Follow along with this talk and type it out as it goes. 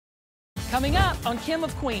Coming up on Kim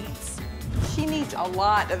of Queens. She needs a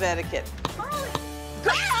lot of etiquette.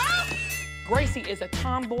 Gracie is a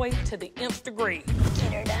tomboy to the nth degree.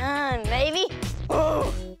 Get her done, baby.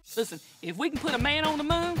 Listen, if we can put a man on the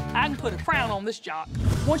moon, I can put a crown on this jock.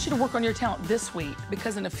 I want you to work on your talent this week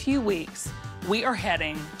because in a few weeks, we are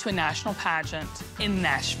heading to a national pageant in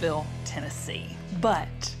Nashville, Tennessee.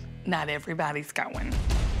 But not everybody's going.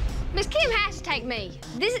 Miss Kim has to take me.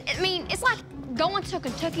 It's like going to a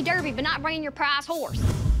Kentucky Derby but not bringing your prize horse.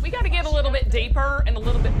 We got to get a little bit deeper and a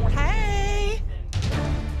little bit more. Hey!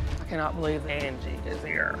 I cannot believe Angie is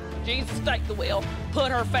here. Jesus, take the wheel, put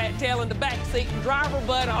her fat tail in the back seat and drive her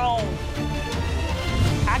butt on.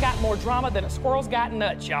 I got more drama than a squirrel's got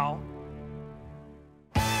nuts, y'all.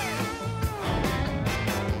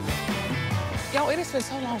 Y'all, it has been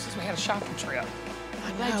so long since we had a shopping trip.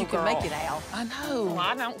 I'm glad you could make it, Al. I know. Well,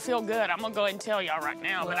 I don't feel good. I'm gonna go ahead and tell y'all right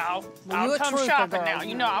now, but I'll you're a come trooper, shopping girl. now.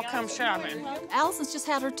 You know, I'll come shopping. Allison's just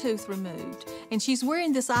had her tooth removed, and she's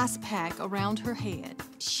wearing this ice pack around her head.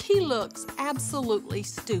 She looks absolutely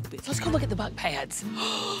stupid. Let's go look at the butt pads.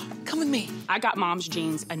 Come with me. I got Mom's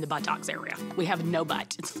jeans in the buttocks area. We have no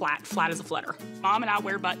butt. It's flat as a flutter. Mom and I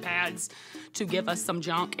wear butt pads to give us some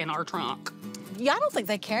junk in our trunk. Yeah, I don't think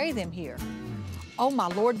they carry them here. Oh, my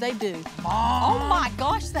Lord, they do. Mom. Oh, my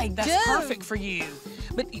gosh, they do. That's perfect for you.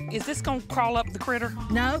 But is this gonna crawl up the critter?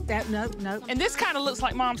 No. And this kind of looks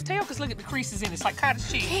like Mom's tail, because look at the creases in it. It's like cottage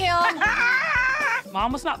cheese. Kim.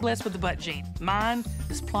 Mom was not blessed with the butt jean. Mine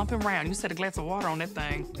is plump and round. You set a glass of water on that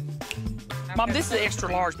thing. Mom, this is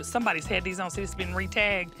extra large, but somebody's had these on. See, it's been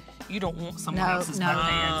re-tagged. You don't want someone else's butt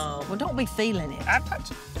pants. Well, don't be feeling it. I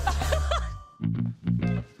touch it.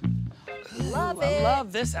 Love I it.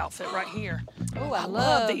 love this outfit right here. Oh, I love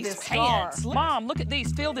love these this pants. scar. Mom, look at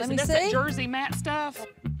these. Feel this. Let me That's that see. jersey matte stuff.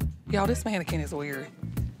 Y'all, this mannequin is weird.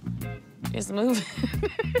 It's moving.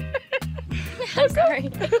 I'm sorry.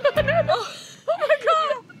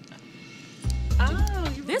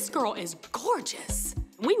 This girl is gorgeous.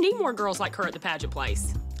 We need more girls like her at the pageant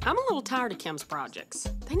place. I'm a little tired of Kim's projects.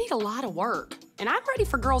 They need a lot of work. And I'm ready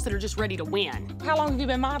for girls that are just ready to win. How long have you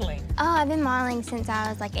been modeling? Oh, I've been modeling since I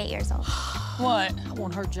was like 8 years old. What? I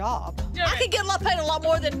want her job. I could get paid a lot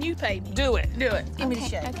more than you paid me. Do it. Do it. Give me the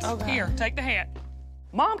shake. Okay. Here, take the hat.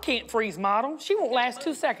 Mom can't freeze model. She won't last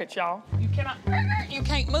 2 seconds, y'all. You cannot. You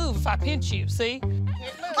can't move if I pinch you. See?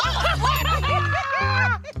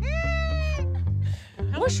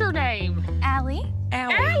 What's your name? Allie.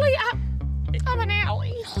 Allie. Allie. I'm an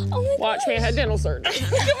Allie. Oh Watch me, I had dental surgery. Come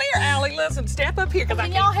here, Allie. Listen, step up here, because I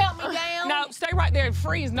Can can't. y'all help me down? No, stay right there and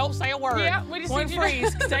freeze. Don't say a word. Yeah, we just One need you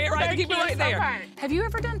freeze. to- Stay it right. Thank Keep it you right so there. much. Have you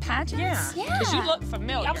ever done pageants? Yeah. Because you look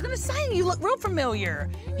familiar. I was gonna say you look real familiar.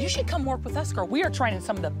 You should come work with us, girl. We are training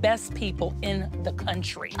some of the best people in the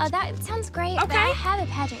country. Oh, that sounds great. But Okay. I have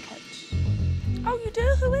a pageant coach. Oh, you do?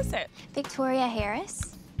 Who is it? Victoria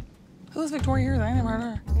Harris. Who's Victoria Harris? I never heard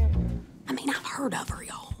of her. I mean, I've heard of her,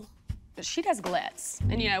 y'all. But she does glitz.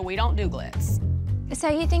 And, you know, we don't do glitz. So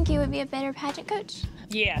you think you would be a better pageant coach?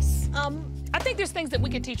 Yes. I think there's things that we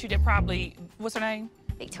could teach you that probably, what's her name?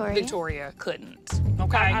 Victoria. Victoria couldn't.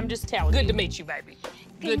 Okay? I'm just telling you. Good to meet you, baby.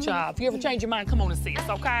 Good job. If you ever change your mind, come on and see us,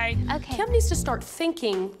 okay? Okay. Kim needs to start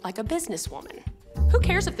thinking like a businesswoman. Who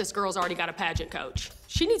cares if this girl's already got a pageant coach?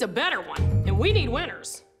 She needs a better one, and we need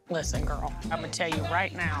winners. Listen, girl, I'm gonna tell you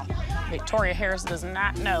right now, Victoria Harris does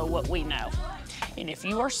not know what we know. And if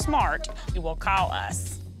you are smart, you will call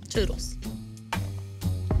us. Toodles.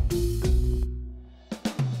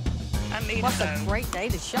 I need What's to a know. great day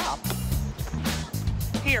to shop.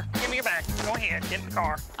 Here, give me your bag. Go ahead, get in the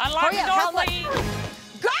car. Unlock Hurry the up, door, how much-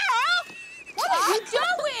 please. Girl! What are you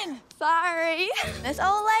doing? Sorry. This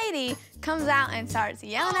old lady comes out and starts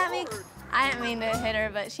yelling at me. I didn't mean to hit her,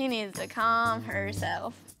 but she needs to calm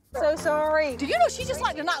herself. So sorry. Do you know she just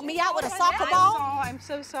like to knock me out with a soccer ball? I'm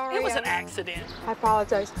so sorry. It was an accident. I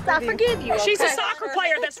apologize. I forgive you. She's a okay? soccer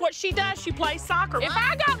player. That's what she does. She plays soccer. If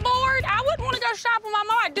I got bored, I wouldn't want to go shop with my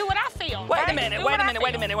mom. I'd do what I feel. Wait a okay? minute, Do wait what a I minute, wait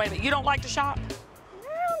a feel. minute, wait a minute. You don't like to shop?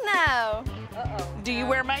 No. Do you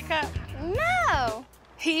wear makeup? No.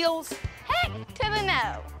 Heels? Heck to the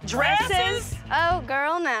no. Dresses? Oh,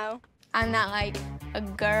 girl, no. I'm not like a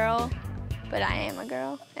girl, but I am a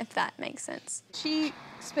girl, if that makes sense. She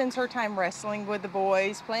spends her time wrestling with the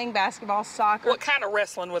boys, playing basketball, soccer, What kind of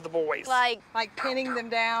wrestling with the boys? Like like pinning them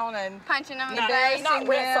down and punching them in the Not- face. not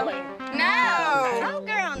wrestling. No. No. Oh,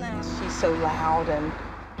 girl, no. she's so loud and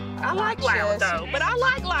I like loud, though, but I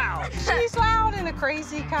like loud. she's loud in a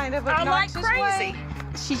crazy kind of I like obnoxious crazy. way.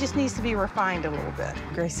 She just needs to be refined a little bit.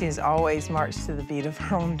 Gracie has always marched to the beat of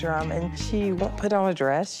her own drum, and she won't put on a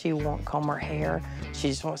dress, she won't comb her hair. She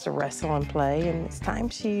just wants to wrestle and play, and it's time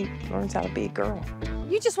she learns how to be a girl.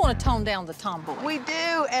 You just want to tone down the tomboy. We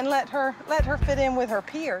do, and let her fit in with her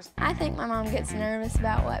peers. I think my mom gets nervous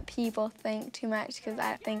about what people think too much because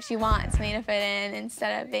I think she wants me to fit in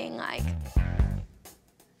instead of being, like,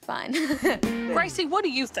 fun. Gracie, what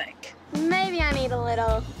do you think? Maybe I need a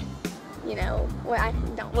little, you know, what I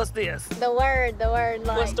don't. What's this? The word,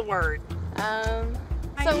 like. What's the word?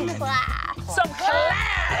 Some class. Some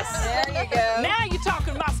class! There you go. Now you're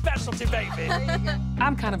talking my specialty, baby.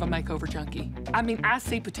 I'm kind of a makeover junkie. I mean, I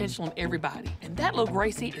see potential in everybody. And that little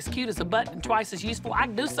Gracie is cute as a button and twice as useful. I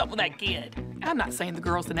can do something with that kid. I'm not saying the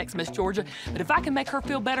girl's the next Miss Georgia, but if I can make her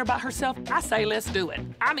feel better about herself, I say let's do it.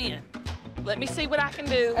 I'm in. Let me see what I can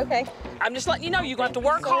do. Okay. I'm just letting you know you're going to have to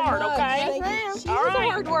work hard, okay? Thank you. She's All a right.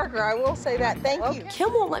 hard worker, I will say that. Thank you.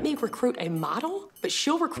 Kim won't let me recruit a model, but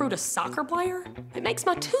she'll recruit a soccer player? It makes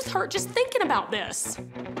my tooth hurt just thinking about this.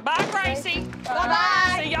 Bye, Gracie.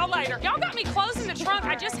 Bye-bye. See y'all later. Y'all got me clothes in the trunk.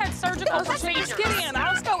 I just had surgical procedures. Let's get in.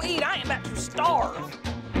 Let's go eat. I ain't about to starve.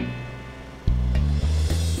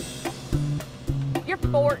 You're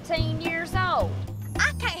 14 years old.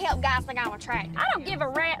 I can't help guys think I'm attractive. I don't give a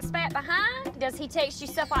rat's spat behind. Does he text you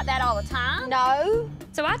stuff like that all the time? No.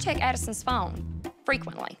 So I check Addison's phone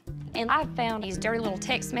frequently, and I found these dirty little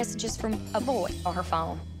text messages from a boy on her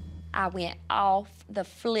phone. I went off the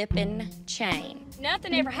flippin' chain.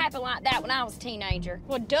 Nothing ever happened like that when I was a teenager.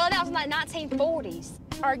 Well, duh, that was in the 1940s.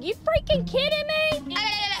 Are you freaking kidding me?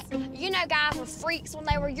 You know guys were freaks when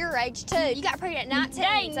they were your age, too. You got pregnant at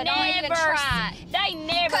 19, so don't even try. They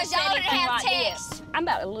never Because said y'all didn't anything have like text. this. I'm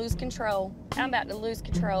about to lose control. I'm about to lose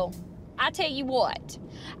control. I tell you what,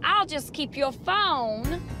 I'll just keep your phone.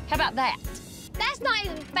 How about that? That's not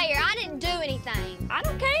even fair. I didn't do anything. I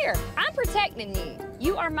don't care. I'm protecting you.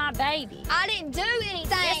 You are my baby. I didn't do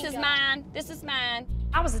anything. This is mine. This is mine.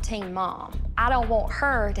 I was a teen mom. I don't want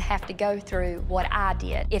her to have to go through what I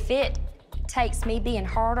did. If it takes me being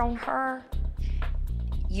hard on her,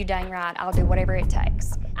 you dang right, I'll do whatever it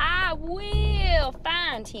takes. I will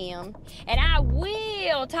find him, and I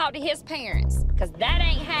will talk to his parents, because that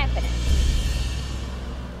ain't happening.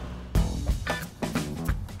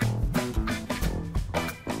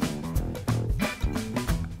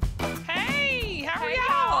 Hey, how are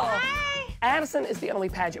y'all? Addison is the only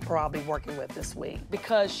pageant pro I'll be working with this week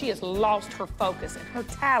because she has lost her focus and her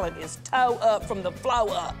talent is toe up from the flow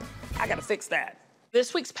up. I gotta fix that.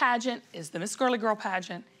 This week's pageant is the Miss Girly Girl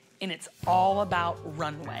pageant, and it's all about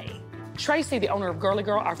runway. Tracy, the owner of Girly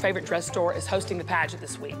Girl, our favorite dress store, is hosting the pageant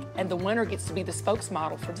this week, and the winner gets to be the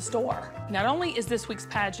spokesmodel for the store. Not only is this week's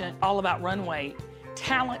pageant all about runway,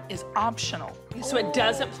 talent is optional. So it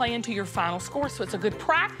doesn't play into your final score, so it's a good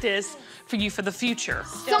practice for you for the future.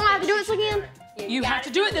 So I have to do this again? You have to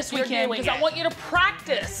do it this weekend because I want you to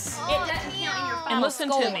practice. It doesn't count in your final And listen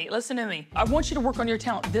score. to me, listen to me. I want you to work on your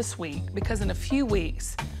talent this week because in a few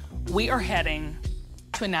weeks, we are heading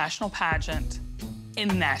to a national pageant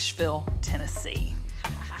in Nashville, Tennessee.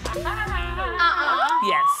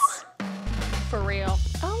 Yes. For real.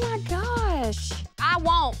 Oh my gosh. I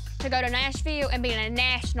want to go to Nashville and be in a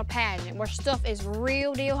national pageant where stuff is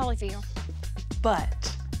real deal Holyfield.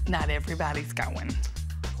 But not everybody's going.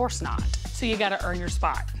 Of course not. So you gotta earn your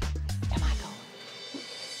spot. Am I going?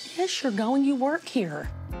 Yes, you're going. You work here.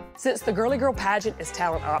 Since the Girly Girl pageant is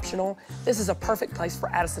talent optional, this is a perfect place for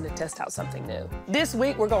Addison to test out something new. This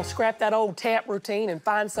week, we're gonna scrap that old tap routine and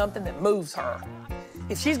find something that moves her.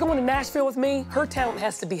 If she's going to Nashville with me, her talent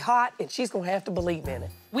has to be hot and she's gonna have to believe in it.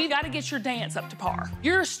 We gotta get your dance up to par.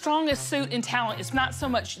 Your strongest suit in talent is not so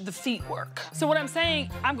much the feet work. So what I'm saying,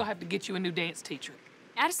 I'm gonna have to get you a new dance teacher.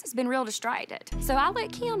 Addison's been real distracted, so I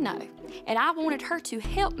let Kim know. And I wanted her to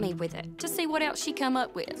help me with it, to see what else she come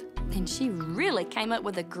up with. And she really came up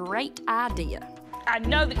with a great idea. I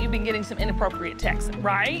know that you've been getting some inappropriate texts,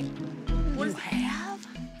 right? You have?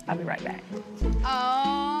 I'll be right back.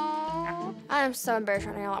 Oh. I am so embarrassed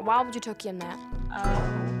right now. Like, why would you tell Kim that?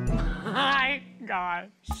 My gosh.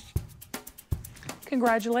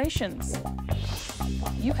 Congratulations.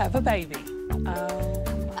 You have a baby.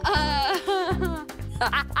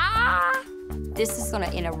 This is gonna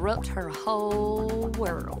interrupt her whole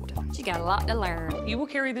world. She got a lot to learn. You will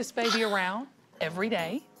carry this baby around every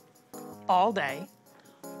day, all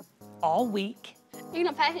week, You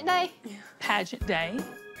know pageant day? pageant day,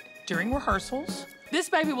 during rehearsals. This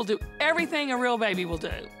baby will do everything a real baby will do,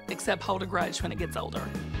 except hold a grudge when it gets older.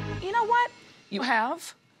 You know what? You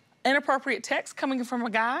have inappropriate text coming from a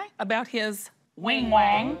guy about his wing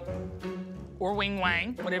wang, or wing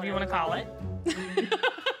wang, whatever you want to call it.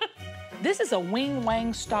 This is a wing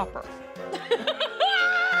wang stopper.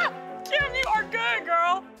 Kim, you are good,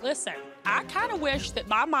 girl. Listen, I kind of wish that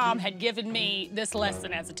my mom had given me this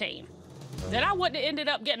lesson as a teen. Then I wouldn't have ended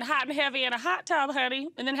up getting hot and heavy in a hot tub, honey,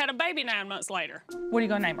 and then had a baby 9 months later. What are you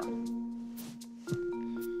gonna name her?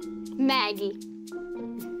 Maggie.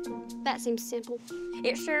 That seems simple.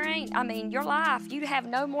 It sure ain't. I mean, your life, you have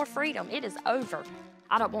no more freedom. It is over.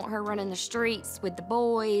 I don't want her running the streets with the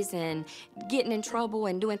boys and getting in trouble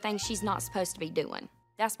and doing things she's not supposed to be doing.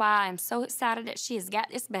 That's why I am so excited that she has got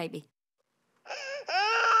this baby.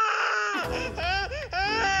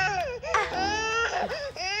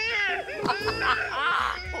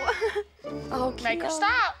 Okay. Make her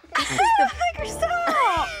stop. Make her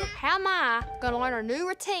stop. How am I gonna learn a new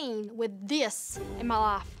routine with this in my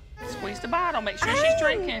life? Squeeze the bottle, make sure she's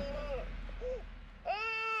drinking.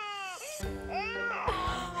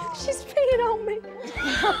 She's peeing on me.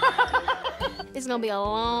 It's gonna be a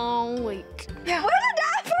long week. Yeah. Where's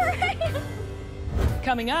the diaper?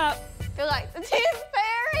 Coming up, Feel like the Tooth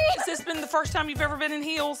Fairy. has this been the first time you've ever been in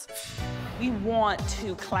heels? We want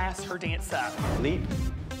to class her dance up. Leap,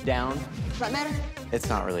 down. Does that matter? It's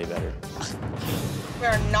not really better. We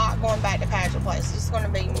are not going back to pageant place. It's just going to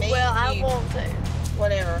be me. Well, I you, want to.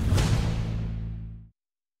 Whatever.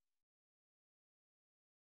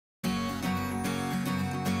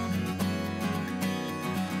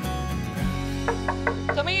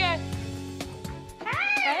 Come here.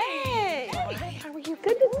 Hey. Hey, how are you?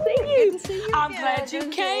 Good to see you. Good to see you. I'm glad you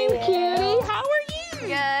came, Kitty. How are you?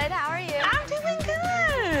 Good. How are you? I'm doing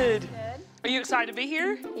good. Are you excited to be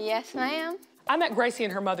here? Yes, ma'am. I met Gracie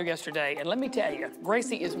and her mother yesterday, and let me tell you,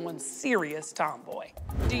 Gracie is one serious tomboy.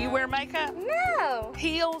 Do you wear makeup? No.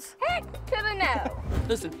 Heels? Heck to the no.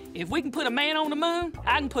 Listen, if we can put a man on the moon,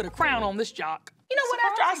 I can put a crown on this jock. You know what,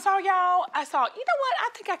 after I saw y'all, I thought, you know what, I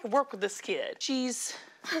think I could work with this kid. She's,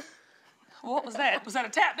 what was that? Was that a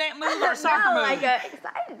tap dance move or a soccer move? Like a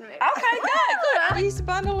excited move. Okay, good. She's a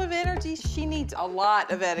bundle of energy. She needs a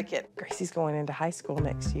lot of etiquette. Gracie's going into high school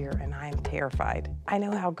next year, and I am terrified. I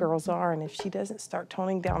know how girls are, and if she doesn't start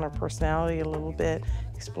toning down her personality a little bit,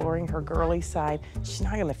 exploring her girly side, she's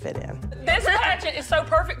not gonna fit in. This pageant is so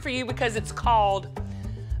perfect for you because it's called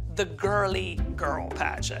the Girly Girl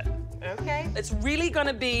Pageant. Okay. It's really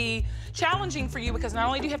gonna be challenging for you because not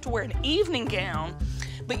only do you have to wear an evening gown,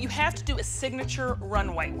 but you have to do a signature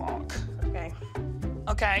runway walk. Okay.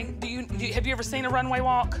 Okay, have you ever seen a runway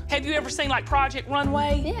walk? Have you ever seen like Project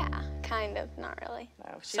Runway? Yeah, kind of. Not really.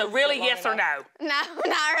 No, she So doesn't really, fit long yes or enough. no? No,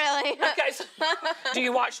 not really. Okay, so do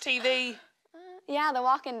you watch TV? Yeah, The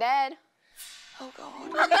Walking Dead. Oh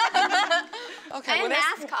God. Okay, And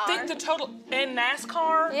that's, NASCAR. think the total, and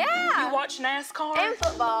NASCAR? Yeah. You watch NASCAR? And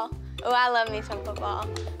football. Oh, I love me some football.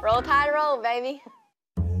 Roll Tide roll, baby.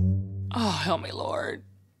 Oh, help me, Lord.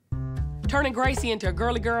 Turning Gracie into a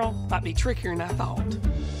girly girl might be trickier than I thought.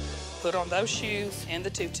 Put on those shoes and the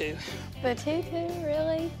tutu. The tutu,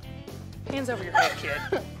 really? Hands over your head,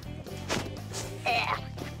 kid. Yeah.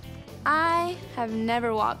 I have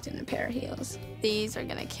never walked in a pair of heels. These are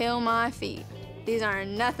gonna kill my feet. These are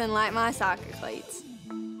nothing like my soccer cleats.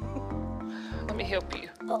 Let me help you.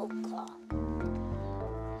 Oh, God.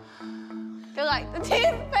 Feel like the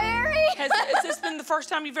Tooth Fairy. Has this been the first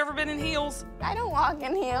time you've ever been in heels? I don't walk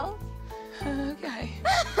in heels. Okay.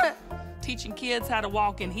 Teaching kids how to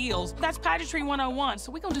walk in heels. That's pageantry 101,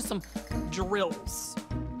 so we're gonna do some drills.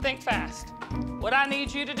 Think fast. What I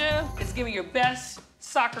need you to do is give me your best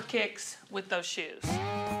soccer kicks with those shoes.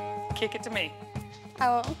 Kick it to me, I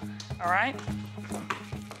will. all right?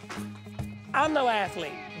 I'm no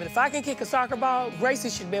athlete, but if I can kick a soccer ball, Gracie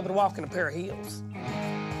should be able to walk in a pair of heels.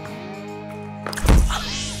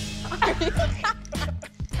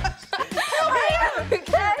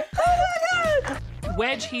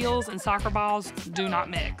 Wedge heels and soccer balls do not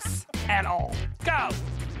mix at all. Go.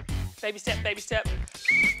 Baby step, baby step.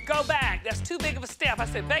 Go back. That's too big of a step. I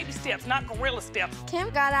said baby steps, not gorilla steps. Kim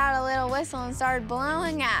got out a little whistle and started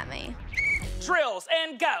blowing at me. Drills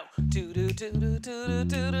and go. Do do do do do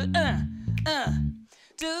do do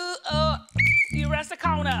do. You rest the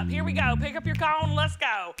cone up. Here we go. Pick up your cone. Let's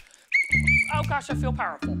go. Oh gosh, I feel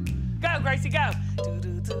powerful. Go, Gracie, go. Do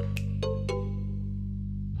do do.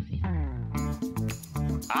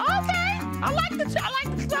 Okay. I like the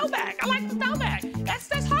throwback. I like the throwback.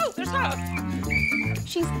 That's hope. There's hope.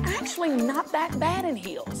 She's actually not that bad in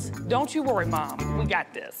heels. Don't you worry, Mom. We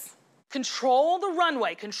got this. Control the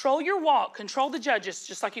runway. Control your walk. Control the judges,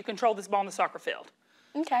 just like you control this ball in the soccer field.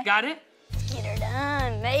 Okay. Got it? Get her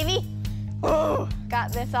done, baby. Oh,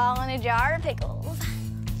 got this all in a jar of pickles.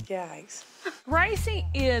 Yikes. Gracie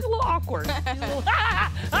is a little awkward.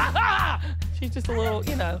 She's just a little,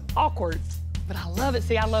 you know, awkward. But I love it.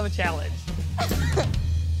 See, I love a challenge.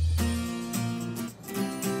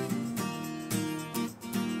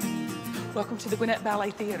 Welcome to the Gwinnett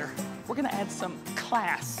Ballet Theater. We're gonna add some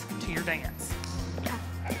class to your dance.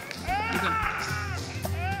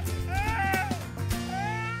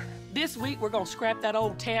 This week, we're gonna scrap that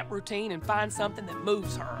old tap routine and find something that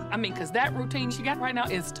moves her. I mean, because that routine she got right now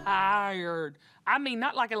is tired. I mean,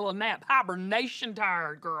 not like a little nap, hibernation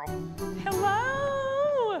tired, girl.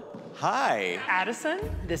 Hello. Hi. Addison,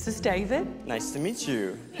 this is David. Nice to meet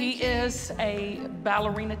you. He is a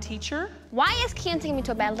ballerina teacher. Why is Kim taking me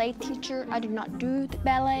to a ballet teacher? I do not do the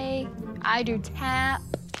ballet. I do tap.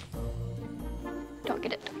 Don't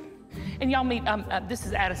get it. And y'all meet, this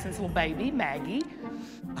is Addison's little baby, Maggie.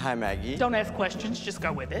 Hi, Maggie. Don't ask questions, just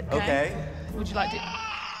go with it. Okay. Would you like to?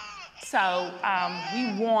 So,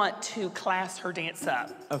 we want to class her dance up.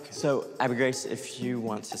 Okay, so Abby Grace, if you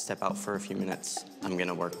want to step out for a few minutes, I'm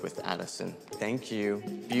gonna work with Addison. Thank you.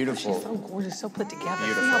 Beautiful. She's so gorgeous, so put together.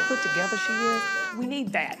 Beautiful. See how put together she is? We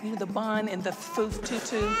need that, you know, the bun and the foof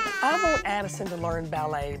tutu. I want Addison to learn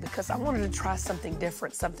ballet because I wanted to try something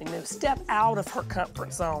different, something new. Step out of her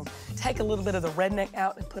comfort zone. Take a little bit of the redneck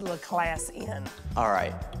out and put a little class in. All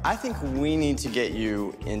right, I think we need to get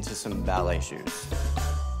you into some ballet shoes.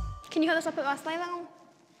 Can you hold this up with my sleeve on?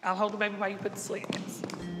 I'll hold the baby while you put the sleeves.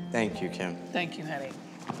 Thank you, Kim. Thank you, honey.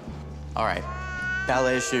 All right,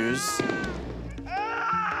 ballet shoes.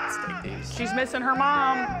 Let's take these. She's missing her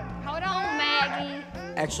mom. Hold on, Maggie.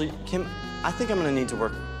 Actually, Kim, I think I'm gonna need to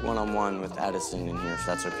work one-on-one with Addison in here, if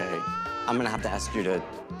that's okay. I'm gonna have to ask you to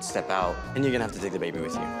step out, and you're gonna have to take the baby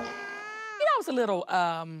with you. You know, I was a little,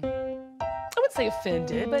 I wouldn't say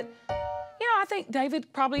offended, but, you know, I think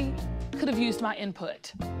David probably could have used my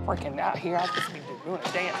input. Working out here, I just be doing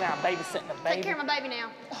a dance now, babysitting a baby. Take care of my baby now.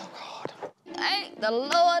 Oh, God. Thank the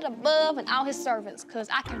Lord above and all his servants, because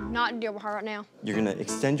I cannot deal with her right now. You're gonna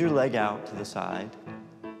extend your leg out to the side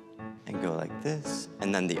and go like this,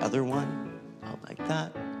 and then the other one out like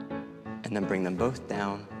that, and then bring them both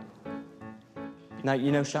down. Now,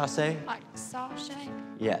 you know chassé? Like sashay?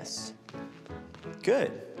 Yes.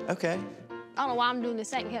 Good, okay. I don't know why I'm doing this.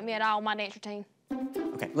 That can help me at all in my dance routine.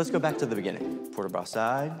 Okay, let's go back to the beginning. Port-de-bras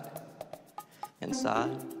side,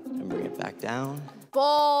 inside, and bring it back down.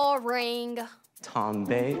 Boring.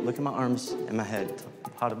 Tombe, look at my arms and my head.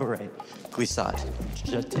 Pas de bourrée. Glissade.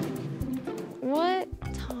 Jeté. What?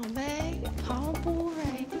 Tombe, pas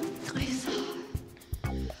bourrée, glissade.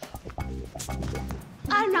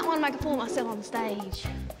 I do not want to make a fool of myself on the stage.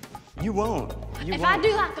 You won't. You If won't. I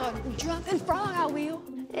do like a drunken frog, I will.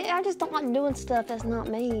 I just don't like doing stuff that's not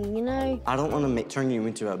me, you know? I don't want to turn you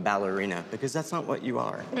into a ballerina because that's not what you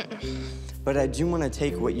are. But I do want to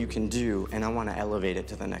take what you can do and I want to elevate it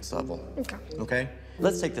to the next level. Okay. Okay?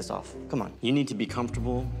 Let's take this off. Come on. You need to be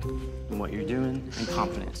comfortable in what you're doing and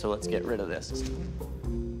confident. So let's get rid of this.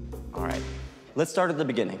 All right. Let's start at the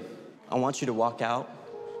beginning. I want you to walk out.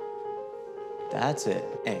 That's it.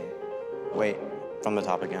 And wait, from the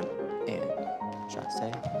top again. And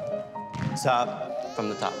chassé. Stop. From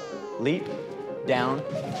the top. Leap, down.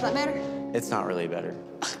 Does that matter? It's not really better.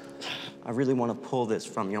 I really want to pull this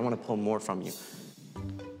from you. I want to pull more from you.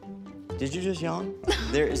 Did you just yawn?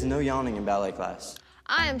 There is no yawning in ballet class.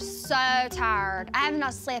 I am so tired. I have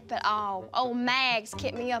not slept at all. Old Mags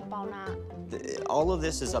kept me up all night. All of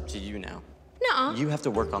this is up to you now. Nuh-uh. You have to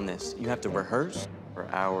work on this. You have to rehearse for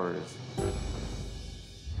hours.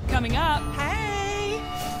 Coming up, hey!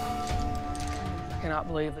 I cannot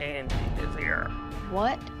believe Angie is here.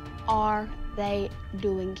 What are they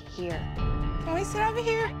doing here? Can we sit over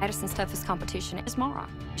here? Addison's toughest competition is Mara.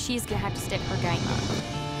 She's gonna have to step her game up.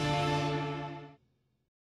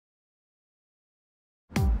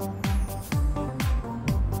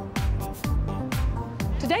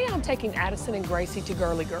 Today I'm taking Addison and Gracie to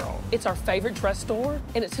Girly Girl. It's our favorite dress store,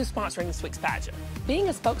 and it's who's sponsoring this week's pageant. Being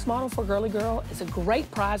a spokesmodel for Girly Girl is a great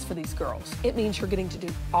prize for these girls. It means you're getting to do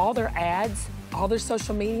all their ads, all their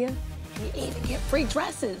social media, and you even get free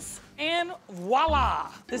dresses. And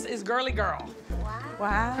voila, this is Girly Girl.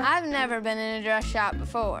 Wow. I've never been in a dress shop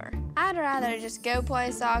before. I'd rather just go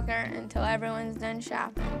play soccer until everyone's done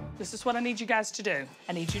shopping. This is what I need you guys to do.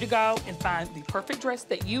 I need you to go and find the perfect dress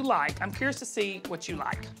that you like. I'm curious to see what you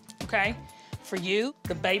like, okay? For you,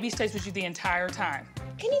 the baby stays with you the entire time.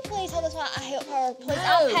 Can you please hold this while I help her? Please, No.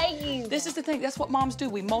 I'll pay you. This is the thing, that's what moms do.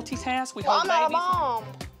 We multitask, we Well, hold I'm not a babies. mom.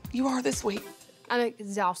 You are this week. I'm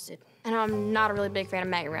exhausted, and I'm not a really big fan of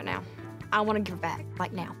Maggie right now. I want to give her back,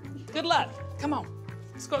 like now. Good luck, come on.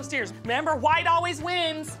 Let's go upstairs. Remember, white always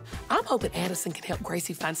wins. I'm hoping Addison can help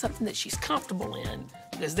Gracie find something that she's comfortable in.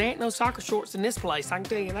 Because there ain't no soccer shorts in this place, I can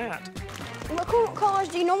tell you that. What colors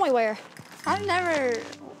do you normally wear? I've never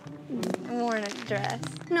worn a dress.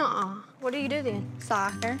 Nuh-uh. What do you do then?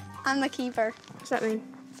 Soccer. I'm the keeper. What's that mean?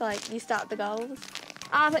 It's like you stop the goals.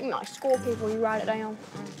 I think you like scorekeeper. You write it down.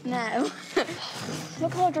 No.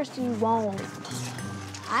 What color dress do you want?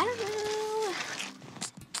 I don't know.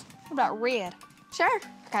 What about red? Sure.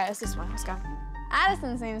 Okay, it's this one. Let's go.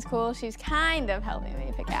 Addison seems cool. She's kind of helping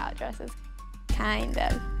me pick out dresses. Kind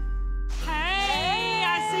of. Hey,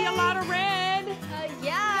 I see a lot of red.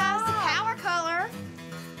 Yeah, it's the power color.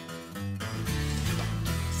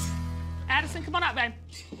 Addison, come on up, babe.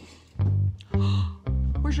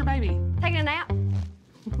 Where's your baby? Taking a nap.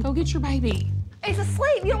 Go get your baby. It's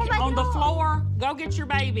asleep. You don't want to make On it the up. floor, go get your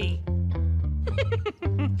baby.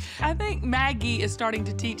 I think Maggie is starting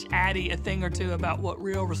to teach Addie a thing or two about what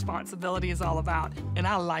real responsibility is all about, and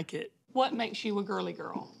I like it. What makes you a girly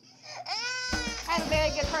girl? I have a very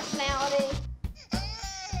good personality.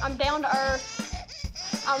 I'm down to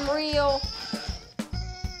earth. I'm real.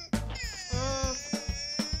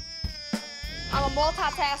 I'm a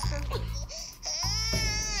multitasker.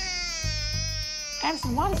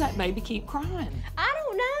 Addison, why does that baby keep crying? I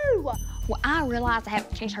don't know. Well, I realized I have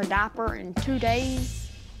to change her diaper in 2 days.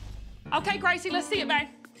 Okay, Gracie, let's see it, babe.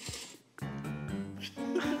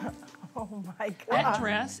 Oh my God. That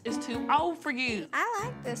dress is too old for you. I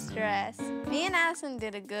like this dress. Me and Addison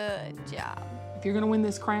did a good job. If you're gonna win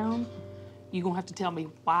this crown, you're gonna have to tell me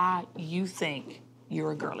why you think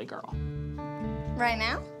you're a girly girl. Right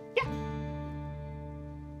now? Yeah.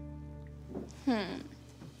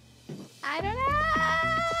 I don't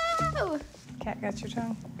know. Cat got your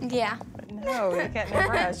tongue? Yeah. No, the cat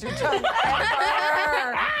never has your tongue.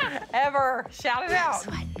 Ever. Ever. Shout it out.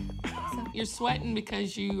 You're sweating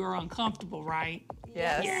because you are uncomfortable, right?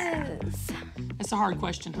 Yes. Yes. That's a hard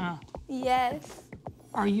question, huh? Yes.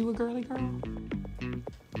 Are you a girly girl?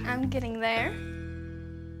 I'm getting there.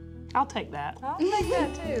 I'll take that. I'll take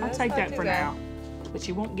that too. I'll take that for now. But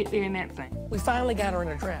you won't get there in that thing. We finally got her in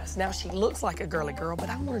a dress. Now she looks like a girly girl, but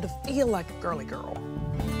I want her to feel like a girly girl.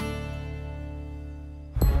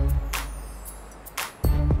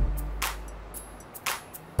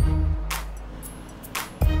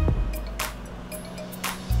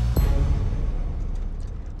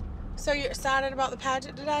 So you're excited about the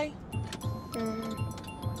pageant today?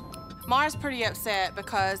 Mara's pretty upset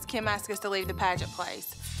because Kim asked us to leave the pageant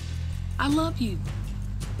place. I love you,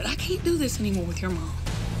 but I can't do this anymore with your mom.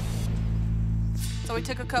 So we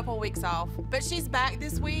took a couple weeks off. But she's back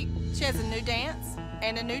this week. She has a new dance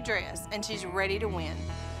and a new dress, and she's ready to win.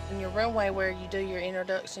 In your runway where you do your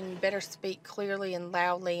introduction, you better speak clearly and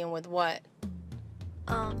loudly and with what?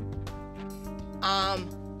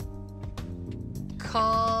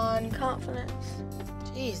 Confidence.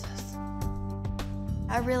 Jesus.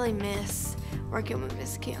 I really miss working with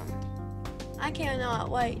Miss Kim. I cannot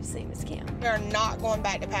wait to see Miss Kim. You're not going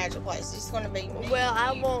back to pageant place. It's going to be me. Well,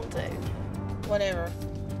 I want to. Whatever.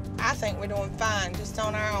 I think we're doing fine just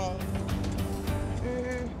on our own.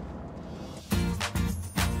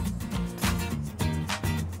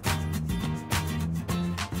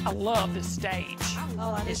 I love this stage.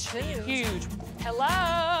 Oh, I It's huge.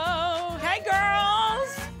 Hello. Hey,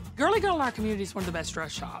 girls. Girly Girl in our community is one of the best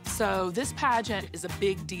dress shops. So this pageant is a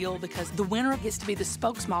big deal because the winner gets to be the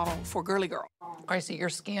spokesmodel for Girly Girl. Gracie, your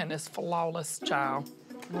skin is flawless, child.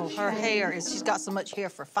 Well, her hair is, she's got so much hair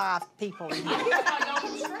for 5 people in here.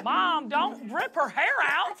 Mom, don't rip her hair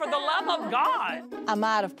out, for the love of God. I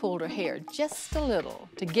might have pulled her hair just a little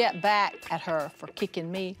to get back at her for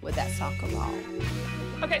kicking me with that soccer ball.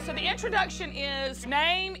 Okay, so the introduction is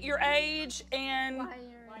name, your age, and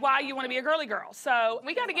why you want to be a girly girl. So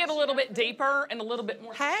we got to get a little bit deeper and a little bit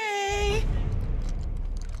more. Hey!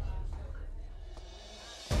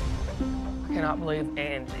 I cannot believe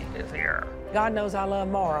Angie is here. God knows I love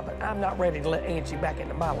Mara, but I'm not ready to let Angie back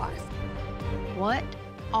into my life. What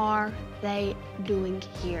are they doing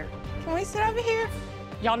here? Can we sit over here?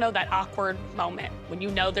 Y'all know that awkward moment when you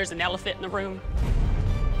know there's an elephant in the room?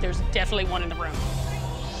 There's definitely one in the room.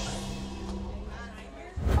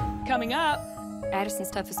 Coming up, Addison's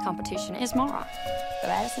toughest competition is Mara. So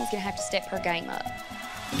Addison's gonna have to step her game up.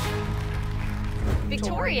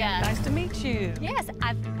 Victoria. nice to meet you. Yes,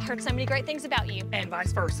 I've heard so many great things about you. And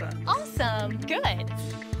vice versa. Awesome. Good.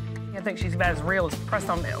 I think she's about as real as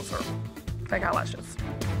press-on nails or fake eyelashes.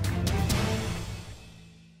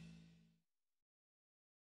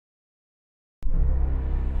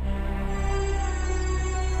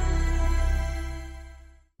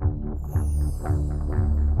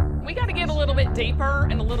 We got to get a little bit deeper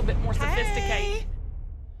and a little bit more sophisticated.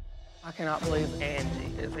 I cannot believe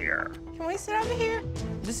Angie is here. Can we sit over here?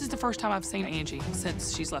 This is the first time I've seen Angie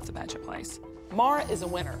since she's left the pageant place. Mara is a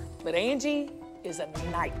winner, but Angie is a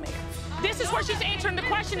nightmare. This is where she's answering the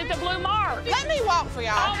question at the blue mark. Let me walk for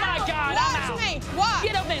y'all. Oh my God, I'm out. Watch me. Watch.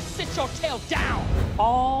 Get over there and sit your tail down.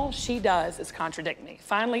 All she does is contradict me.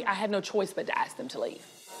 Finally, I had no choice but to ask them to leave.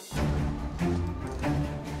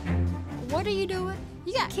 What are you doing?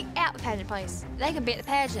 You got kicked out of the pageant place. They can be at the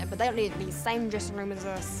pageant, but they don't need to be in the same dressing room as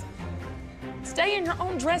us. Stay in your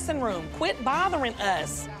own dressing room. Quit bothering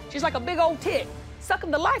us. She's like a big old tick, sucking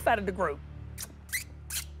the life out of the group.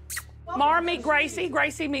 Mara, meet Gracie.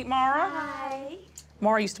 Gracie, meet Mara. Hi.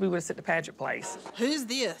 Mara used to be with us at the pageant place. Who's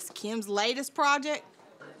this? Kim's latest project?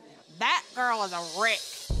 That girl is a wreck.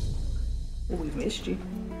 Well, we've missed you.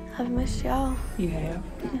 I've missed y'all. You have?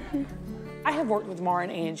 I have worked with Mara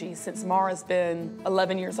and Angie since Mara's been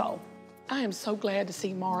 11 years old. I am so glad to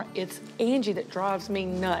see Mara. It's Angie that drives me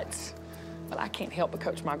nuts, but I can't help but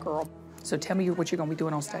coach my girl. So tell me what you're gonna be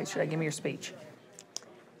doing on stage today. Give me your speech.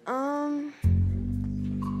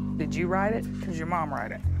 Did you write it? Or did your mom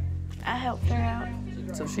write it? I helped her out.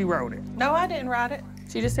 So she wrote it. No, I didn't write it.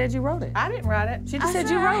 She just said you wrote it. I didn't write it. She just said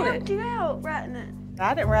you wrote I helped it. you out writing it.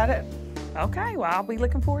 I didn't write it. Okay, well, I'll be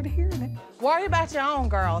looking forward to hearing it. Worry about your own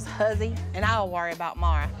girls, huzzy, and I'll worry about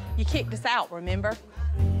Mara. You kicked us out, remember?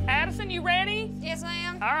 Addison, you ready? Yes,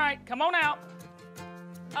 ma'am. All right, come on out.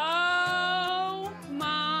 Oh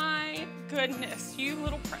my goodness, you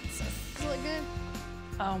little princess. Does it look good?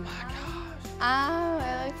 Oh my gosh. Oh,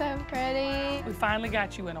 it looks so pretty. We finally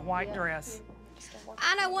got you in a white dress.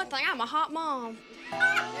 I know one thing, I'm a hot mom.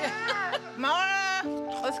 Mara,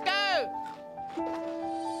 let's go.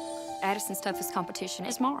 Addison's toughest competition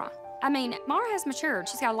is Mara. I mean, Mara has matured.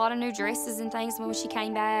 She's got a lot of new dresses and things when she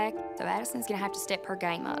came back. So Addison's gonna have to step her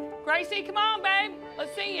game up. Gracie, come on, babe.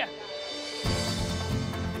 Let's see you.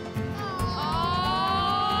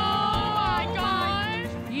 Oh my gosh.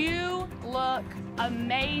 You look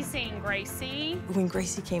amazing, Gracie. When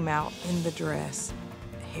Gracie came out in the dress,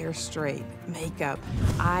 hair straight, makeup,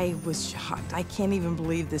 I was shocked. I can't even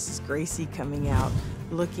believe this is Gracie coming out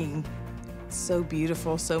looking so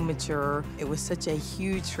beautiful, so mature. It was such a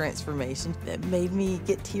huge transformation that made me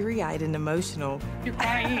get teary-eyed and emotional. You're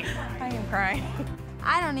crying. I am crying.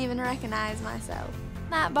 I don't even recognize myself.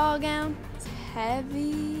 That ball gown is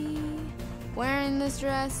heavy. Wearing this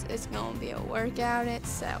dress is gonna be a workout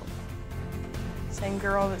itself. Same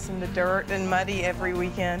girl that's in the dirt and muddy every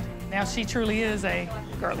weekend. Now she truly is a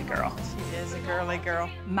girly girl. She is a girly girl.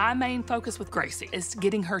 My main focus with Gracie is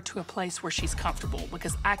getting her to a place where she's comfortable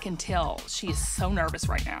because I can tell she is so nervous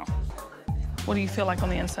right now. What do you feel like on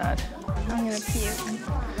the inside? I'm gonna puke.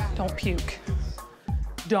 Don't puke.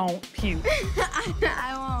 Don't puke.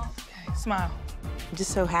 I won't. Okay, smile. I'm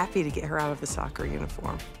just so happy to get her out of the soccer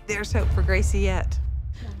uniform. There's hope for Gracie yet.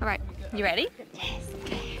 All right, you ready? Yes.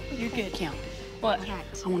 You're good, Kim. What? I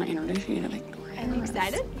want to introduce you to Victoria. Are you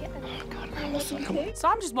excited? So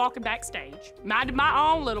I'm just walking backstage, minding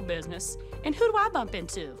my own little business, and who do I bump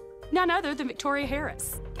into? None other than Victoria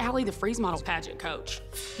Harris, Allie the Freeze Model pageant coach.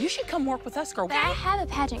 You should come work with us, girl. But I have a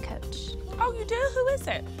pageant coach. Oh, you do? Who is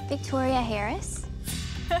it? Victoria Harris.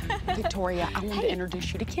 Victoria, I want to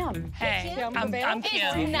introduce you to Kim. Hey, Kim. I'm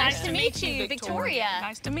Kim. It's nice to meet you, Victoria.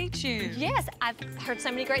 Nice to meet you. Yes, I've heard so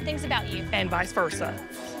many great things about you. And vice versa.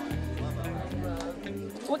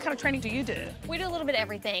 What kind of training do you do? We do a little bit of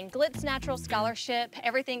everything. Glitz Natural Scholarship,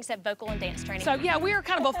 everything except vocal and dance training. So yeah, we are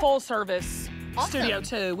kind of a full-service studio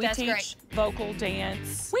too. We That's teach great. vocal,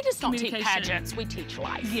 dance. We just don't teach communication. pageants, we teach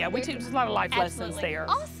life. Yeah, we teach a lot of life lessons Absolutely. there.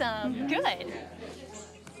 Awesome, good.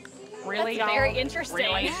 Really, That's very interesting.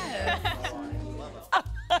 Really?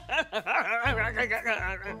 A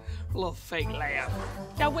little fake laugh.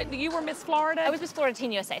 Now, Whitney, you were Miss Florida? I was Miss Florida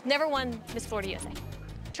Teen USA. Never won Miss Florida USA.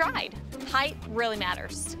 Tried. Height really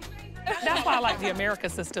matters. That's why I like the America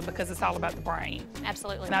system, because it's all about the brain.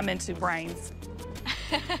 Absolutely. And I'm into brains.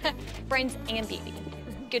 Brains and beauty.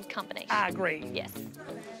 Good combination. I agree. Yes.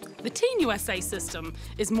 The Teen USA system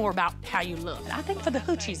is more about how you look. I think for the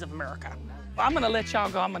hoochies of America. Well, I'm going to let y'all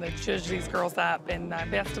go. I'm going to judge these girls up, and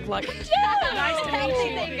best of luck. Yeah, Nice to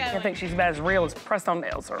meet you. I think she's about as real as pressed on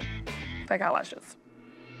nails or fake eyelashes.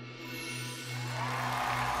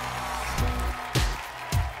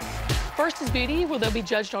 First is beauty, where they'll be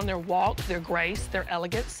judged on their walk, their grace, their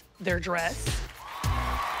elegance, their dress.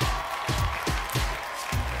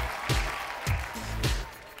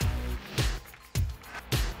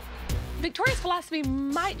 Victoria's philosophy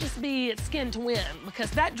might just be it's skin to win,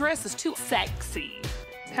 because that dress is too sexy.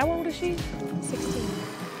 How old is she? 16.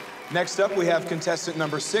 Next up, we have contestant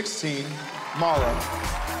number 16, Mara.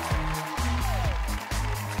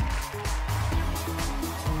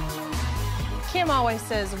 Kim always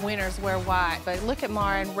says winners wear white, but look at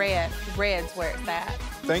Mara in red. Red's where it's at.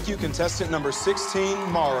 Thank you, contestant number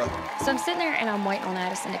 16, Mara. So I'm sitting there and I'm waiting on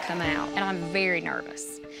Addison to come out, and I'm very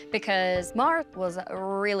nervous because Mara was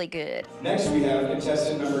really good. Next, we have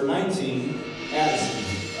contestant number 19, Addison.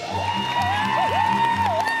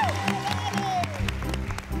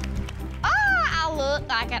 I look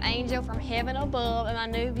like an angel from heaven above in my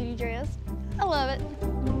new beauty dress. I love it.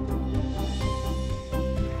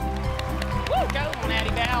 Woo, go on, Addie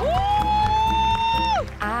Val.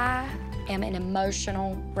 I am an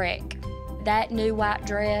emotional wreck. That new white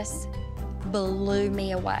dress blew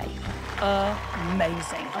me away.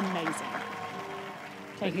 Amazing, amazing.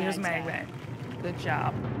 Okay, here's Maggie. Good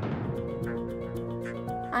job.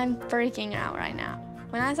 I'm freaking out right now.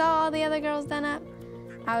 When I saw all the other girls done up,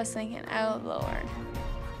 I was thinking, oh Lord,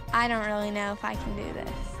 I don't really know if I can do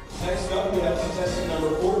this. Next up, we have contestant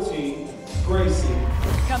number 14, Gracie.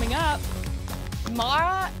 Coming up,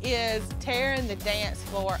 Mara is tearing the dance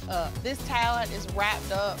floor up. This talent is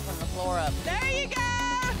wrapped up from the floor up. There you go!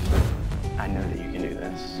 I know that you can do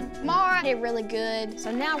this. Mara did really good,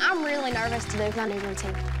 so now I'm really nervous to do my new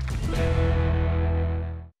routine.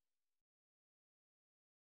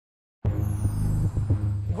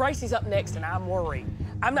 Gracie's up next, and I'm worried.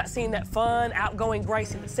 I'm not seeing that fun, outgoing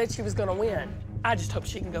Gracie that said she was gonna win. I just hope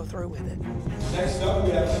she can go through with it. Next up,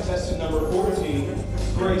 we have contestant number 14,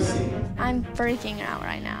 Gracie. I'm freaking out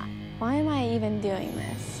right now. Why am I even doing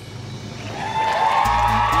this?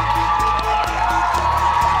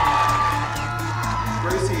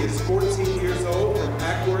 Gracie is 14 years old from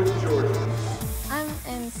Ackworth, Georgia. I'm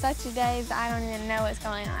in such a daze, I don't even know what's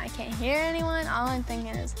going on. I can't hear anyone. All I'm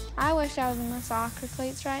thinking is, I wish I was in the soccer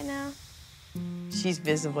cleats right now. She's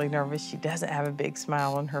visibly nervous. She doesn't have a big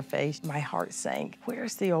smile on her face. My heart sank.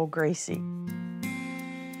 Where's the old Gracie?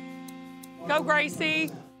 go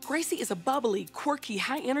Gracie. Gracie is a bubbly, quirky,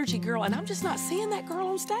 high-energy girl, and I'm just not seeing that girl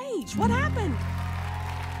on stage. What happened?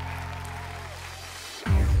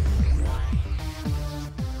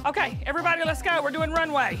 Okay, everybody, let's go. We're doing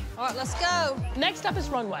runway. All right, let's go. Next up is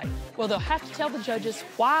runway. Well, they'll have to tell the judges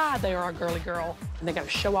why they are a girly girl, and they gotta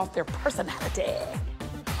show off their personality.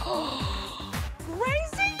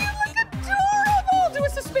 Gracie, you look adorable! Do a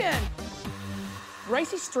spin.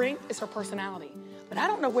 Gracie's strength is her personality, but I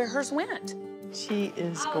don't know where hers went. She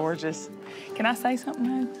is gorgeous. Can I say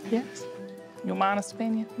something, though? Yes. Your honest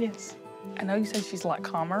opinion? Yes. I know you said she's a lot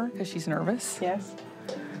calmer because she's nervous. Yes.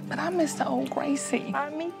 But I miss the old Gracie.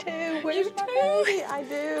 Me too. Where's You my do? baby? I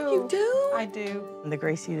do. You do? I do. The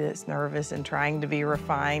Gracie that's nervous and trying to be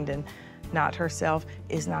refined and not herself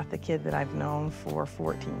is not the kid that I've known for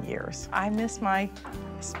 14 years. I miss my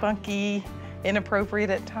spunky, inappropriate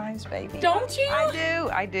at times baby. Don't you? I do.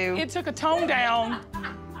 I do. It took a tone down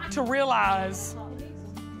to realize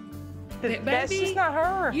that, That's baby, just not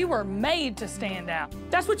her. You were made to stand out.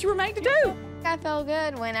 That's what you were made to do. I feel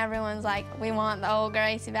good when everyone's like, we want the old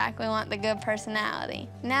Gracie back, we want the good personality.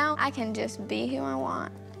 Now I can just be who I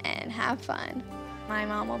want and have fun. My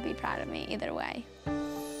mom will be proud of me either way.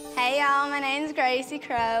 Hey y'all, my name's Gracie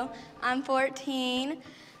Crow. I'm 14.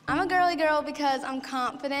 I'm a girly girl because I'm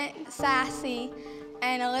confident, sassy,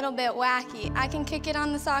 and a little bit wacky. I can kick it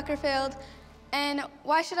on the soccer field, and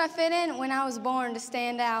why should I fit in when I was born to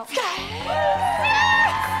stand out?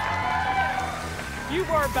 You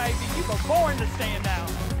were, baby. You were born to stand out.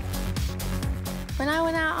 When I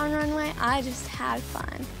went out on runway, I just had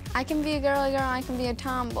fun. I can be a girly girl, I can be a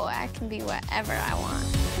tomboy, I can be whatever I want.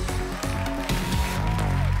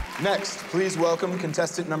 Next, please welcome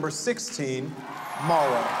contestant number 16,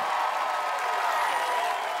 Mara.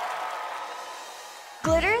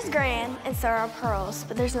 Glitter is grand, and so are pearls,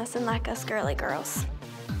 but there's nothing like us girly girls.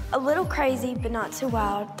 A little crazy, but not too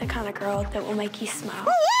wild, the kind of girl that will make you smile.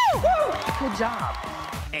 Good job,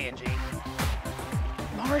 Angie.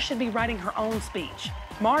 Mara should be writing her own speech.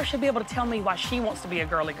 Mara should be able to tell me why she wants to be a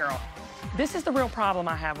girly girl. This is the real problem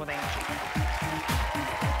I have with Angie.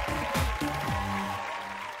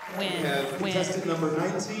 Contestant number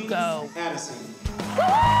 19, go. Addison.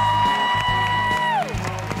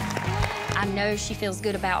 I know she feels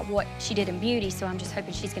good about what she did in beauty, so I'm just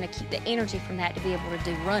hoping she's gonna keep the energy from that to be able to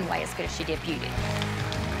do runway as good as she did beauty.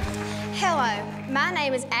 Hello, my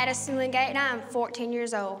name is Addison Wingate and I am 14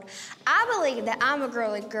 years old. I believe that I'm a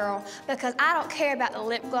girly girl because I don't care about the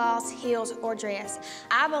lip gloss, heels, or dress.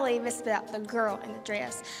 I believe it's about the girl in the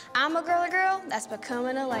dress. I'm a girly girl that's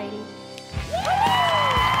becoming a lady.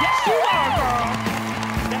 Yes, you are, girl.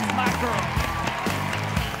 That's my girl.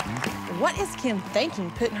 What is Kim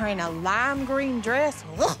thinking, putting her in a lime green dress?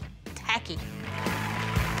 Ugh, tacky.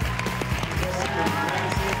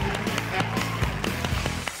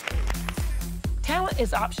 Talent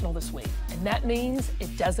is optional this week, and that means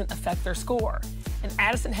it doesn't affect their score. And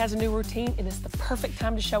Addison has a new routine, and it's the perfect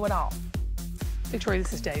time to show it off. Victoria,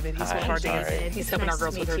 this is David. He's one of our dancers. He's helping our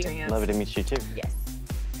girls with their dance. Lovely to meet you, too. Yes.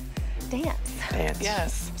 Dance. Dance.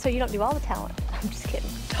 Yes. So you don't do all the talent. I'm just kidding.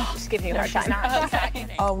 I'm just giving you a hard time.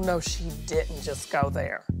 Oh, no, she didn't just go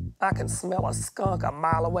there. I can smell a skunk a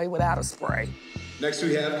mile away without a spray. Next,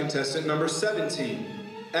 we have contestant number 17,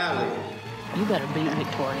 Allie. You better beat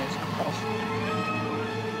Victoria's girls.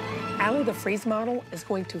 Allie, the freeze model, is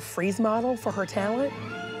going to freeze model for her talent.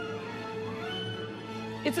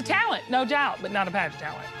 It's a talent, no doubt, but not a pageant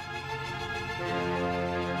talent.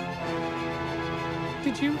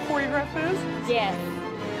 Did you choreograph this? Yes.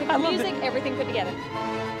 I love Music, it. everything put together.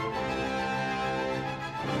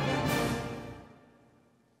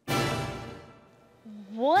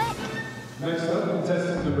 What? Next up,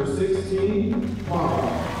 contestant number 16,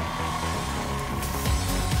 Mara.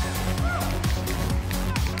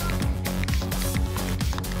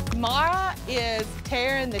 Mara is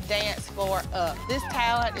tearing the dance floor up. This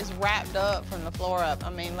talent is wrapped up from the floor up. I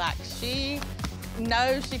mean, like, she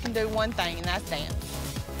knows she can do one thing, and that's dance.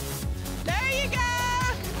 There you go!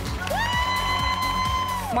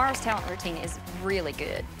 Mara's talent routine is really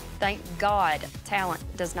good. Thank God talent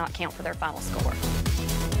does not count for their final score.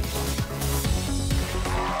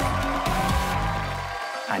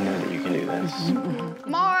 I know that you can do this.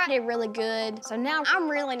 Mara did really good, so now I'm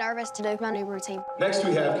really nervous to do my new routine. Next,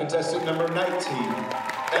 we have contestant number 19,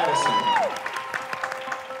 Addison.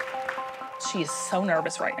 She is so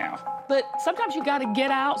nervous right now. But sometimes you gotta get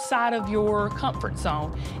outside of your comfort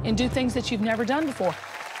zone and do things that you've never done before.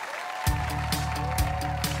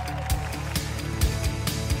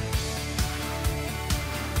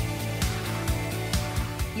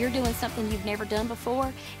 You're doing something you've never done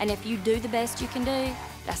before, and if you do the best you can do,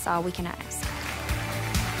 that's all we can ask.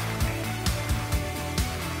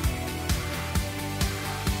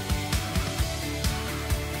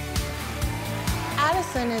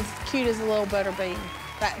 Addison is cute as a little butterbean.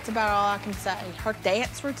 That's about all I can say. Her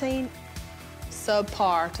dance routine,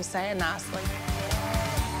 subpar, to say it nicely.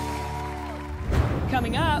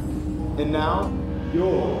 Coming up. And now,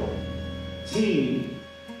 your Team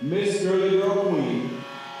Miss Girly Girl Queen.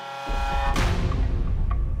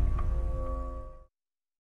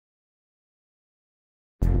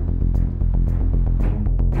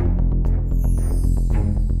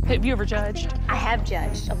 Have you ever judged? I have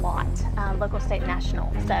judged a lot, local, state,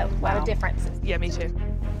 national. So a lot of differences. Yeah, me too.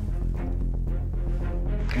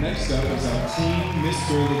 Next up is our Team Miss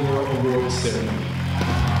Girly Girl Award Ceremony.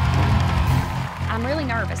 I'm really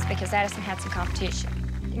nervous because Addison had some competition.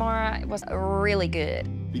 Mara was really good.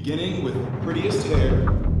 Beginning with prettiest hair.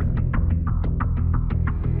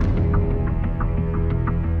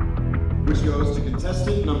 Which goes to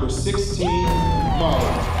contestant number 16,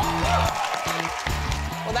 Mara.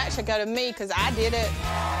 Well, that should go to me, because I did it.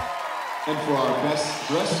 And for our best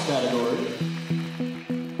dressed category,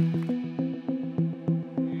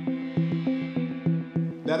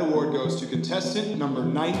 that award goes to contestant number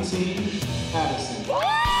 19, Addison.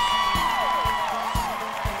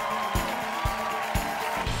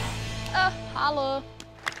 Holla.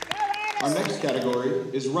 Our next category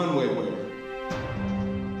is runway wear.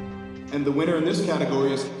 And the winner in this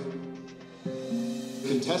category is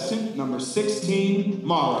contestant number 16,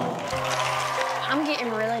 Mara. I'm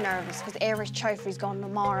getting really nervous because every trophy's going to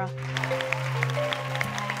Mara.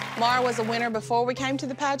 Mara was a winner before we came to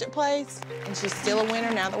the pageant place, and she's still a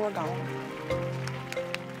winner now that we're gone.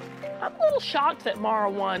 I'm a little shocked that Mara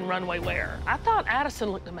won runway wear. I thought Addison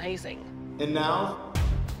looked amazing. And now,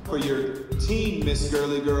 for your Team Miss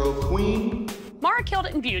Girly Girl Queen. Mara killed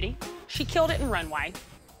it in beauty. She killed it in runway.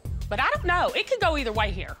 But I don't know. It could go either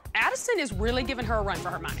way here. Addison is really giving her a run for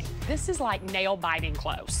her money. This is like nail-biting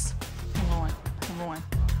close. Come on, come on.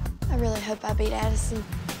 I really hope I beat Addison.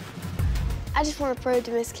 I just want to prove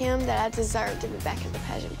to Miss Kim that I deserve to be back in the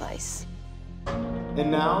pageant place. And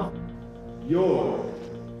now, your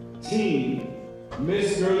Team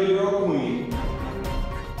Miss Girly Girl Queen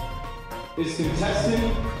is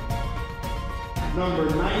contestant number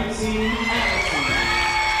 19, Addison.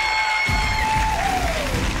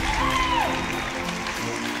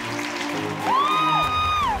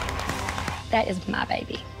 That is my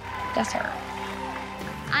baby. That's her.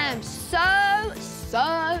 I am so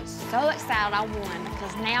excited I won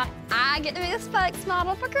because now I get to be the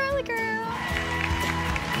spokesmodel for Girly Girl.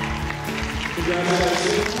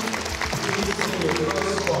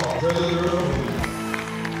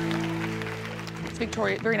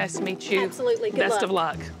 Victoria, very nice to meet you. Absolutely. Good Best luck. of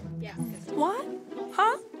luck. Yeah. What?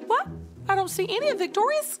 Huh? What? I don't see any of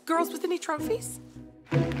Victoria's girls with any trophies.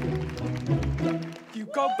 You go, baby! You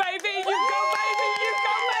go, baby! You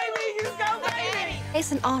go, baby! You go, baby!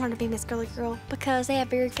 It's an honor to be Miss Girly Girl because they have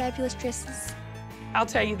very fabulous dresses. I'll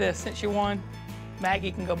tell you this, since you won,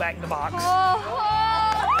 Maggie can go back in the box.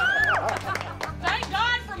 Thank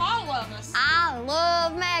God from all of us. I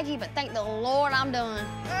love Maggie, but thank the Lord I'm done.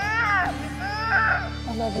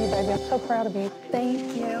 I love you, baby. I'm so proud of you.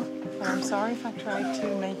 Thank you. Well, I'm sorry if I tried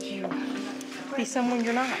to make you be someone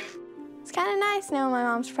you're not. It's kind of nice knowing my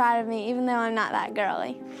mom's proud of me, even though I'm not that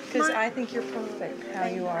girly. Because I think you're perfect how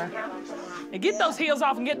you are. Hey, get those heels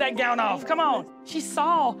off and get that gown off. Come on. She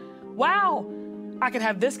saw, wow, I could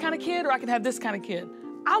have this kind of kid or I could have this kind of kid.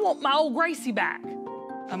 I want my old Gracie back.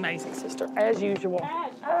 Amazing, sister, as usual.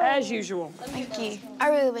 As usual. Thank you. I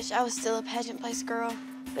really wish I was still a pageant place girl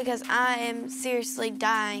because I am seriously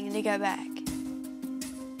dying to go back.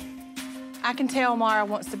 I can tell Mara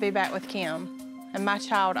wants to be back with Kim, and my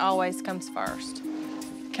child always comes first.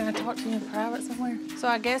 Can I talk to you in private somewhere? So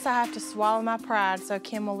I guess I have to swallow my pride so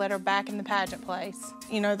Kim will let her back in the pageant place.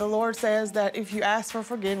 You know, the Lord says that if you ask for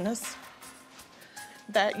forgiveness,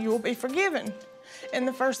 that you will be forgiven. And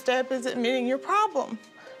the first step is admitting your problem.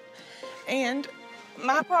 And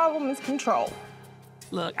my problem is control.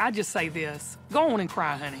 Look, I just say this. Go on and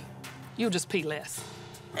cry, honey. You'll just pee less.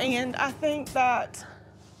 And I think that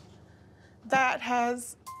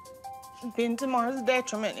has been to Mara's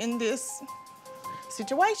detriment in this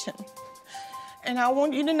situation. And I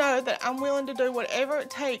want you to know that I'm willing to do whatever it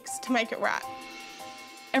takes to make it right.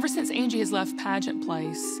 Ever since Angie has left Pageant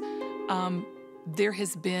Place, there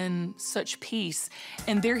has been such peace,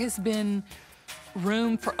 and there has been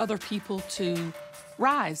room for other people to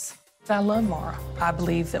rise. I love Mara. I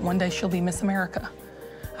believe that one day she'll be Miss America.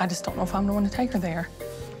 I just don't know if I'm the one to take her there.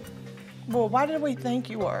 Well, why did we think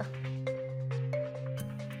you were?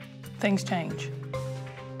 Things change.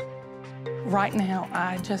 Right now,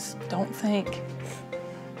 I just don't think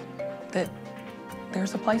that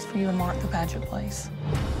there's a place for you in Mark the Pageant Place.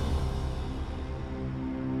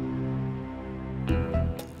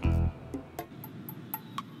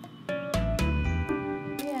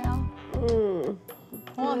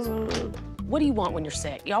 What do you want when you're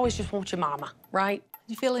sick? You always just want your mama, right?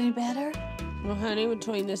 You feel any better? Well, honey,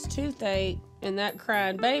 between this toothache and that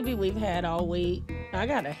crying baby we've had all week, I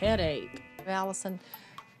got a headache. Allison,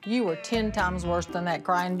 you were 10 times worse than that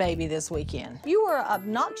crying baby this weekend. You were an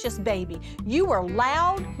obnoxious baby. You were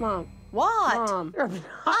loud. Mom. What? Mom.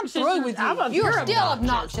 I'm through with you. You're still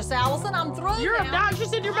obnoxious, Allison. I'm through You're now.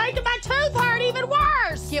 obnoxious and you're making my tooth hurt even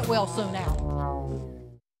worse. Get well soon, Al.